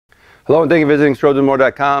Hello and thank you for visiting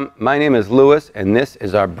StrobesandMore.com. My name is Lewis and this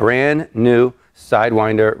is our brand new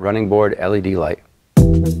SideWinder running board LED light.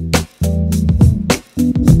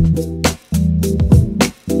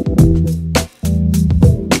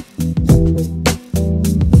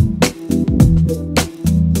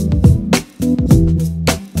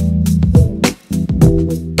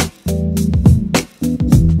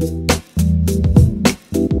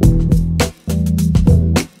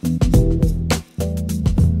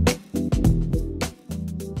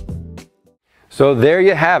 So there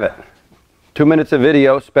you have it. 2 minutes of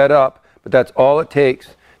video sped up, but that's all it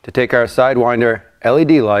takes to take our SideWinder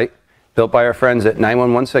LED light, built by our friends at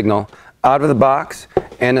 911 Signal, out of the box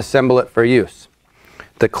and assemble it for use.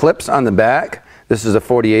 The clips on the back, this is a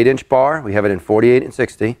 48-inch bar. We have it in 48 and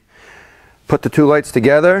 60. Put the two lights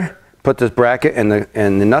together, put this bracket and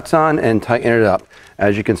the nuts on and tighten it up.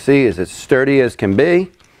 As you can see, it's as sturdy as can be,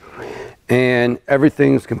 and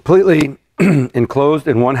everything's completely enclosed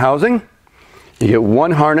in one housing. You get one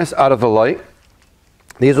harness out of the light.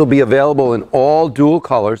 These will be available in all dual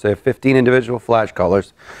colors. They have 15 individual flash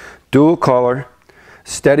colors. Dual color,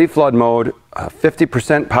 steady flood mode,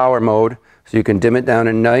 50% power mode, so you can dim it down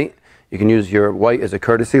at night. You can use your white as a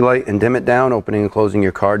courtesy light and dim it down, opening and closing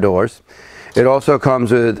your car doors. It also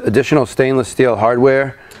comes with additional stainless steel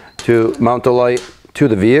hardware to mount the light to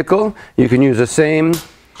the vehicle. You can use the same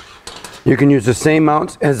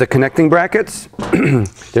mounts as the connecting brackets.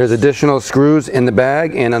 There's additional screws in the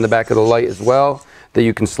bag and on the back of the light as well that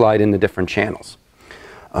you can slide into different channels.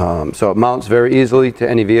 So it mounts very easily to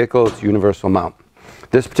any vehicle. It's a universal mount.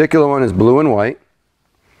 This particular one is blue and white.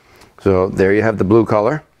 So there you have the blue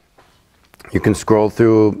color. You can scroll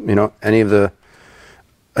through, any of the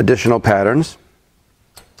additional patterns.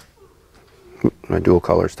 My dual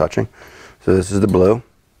color is touching. So this is the blue.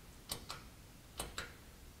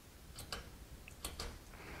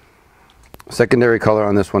 Secondary color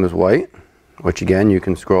on this one is white, which again you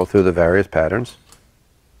can scroll through the various patterns.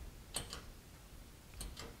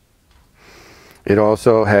 It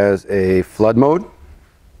also has a flood mode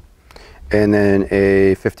and then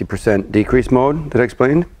a 50% decrease mode that I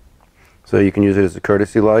explained. So you can use it as a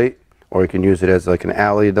courtesy light, or you can use it as like an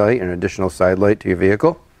alley light and an additional side light to your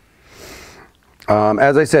vehicle.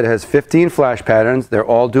 As I said, it has 15 flash patterns. They're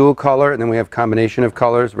all dual color, and then we have a combination of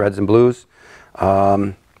colors, reds and blues.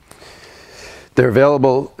 They're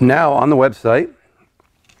available now on the website,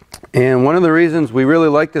 and one of the reasons we really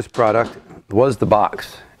like this product was the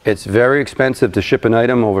box. It's very expensive to ship an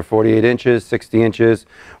item over 48 inches, 60 inches,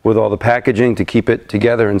 with all the packaging to keep it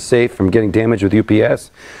together and safe from getting damaged with UPS.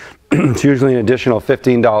 It's usually an additional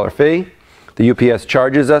 $15 fee. The UPS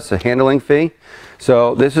charges us a handling fee.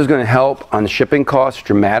 So this is going to help on the shipping costs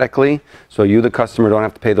dramatically, so you, the customer, don't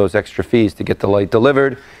have to pay those extra fees to get the light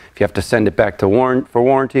delivered. If you have to send it back to for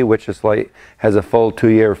warranty, which this light has a full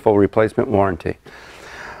 2-year full replacement warranty.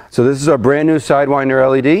 So this is our brand new SideWinder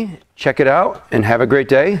LED. Check it out and have a great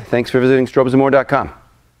day. Thanks for visiting StrobesandMore.com.